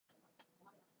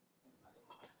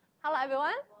Hello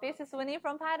everyone, this is Winnie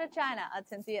from PITO China, a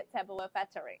PITO Tableware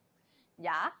Factory.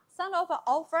 Yeah, some of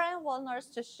our friends want us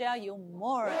to share you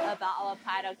more about our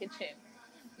PITO kitchen.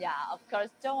 Yeah, of course,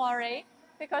 don't worry,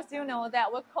 because you know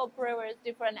that we cooperate with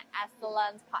different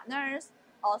excellent partners,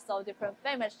 also different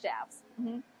famous chefs.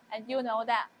 And you know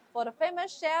that for the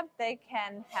famous chef, they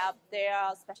can have their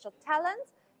special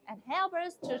talents and help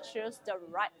us to choose the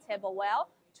right tableware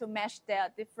to match their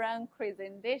different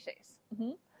cuisine dishes.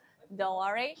 Don't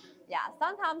worry. Yeah,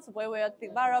 sometimes we will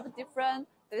develop different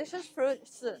delicious fruit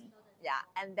soon. Yeah,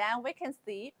 and then we can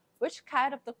see which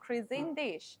kind of the cuisine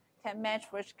dish can match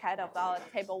which kind of our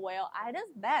tableware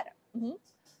items better.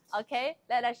 Okay,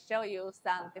 let us show you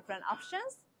some different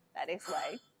options. That is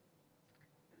way.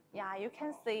 Yeah, you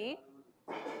can see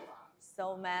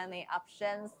so many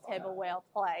options tableware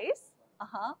place.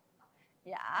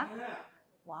 Yeah.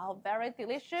 Wow, very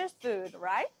delicious food,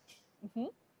 right?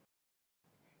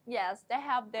 Yes, they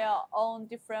have their own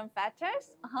different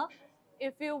factors.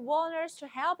 If you want us to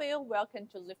help you, welcome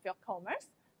to leave your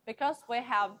comments because we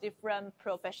have different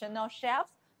professional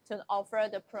chefs to offer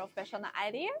the professional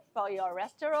idea for your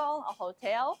restaurant or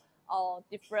hotel or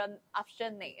different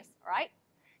option needs, right?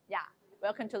 Yeah,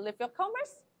 welcome to leave your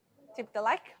comments. Tip the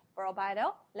like for a bite.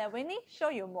 Let Winnie show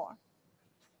you more.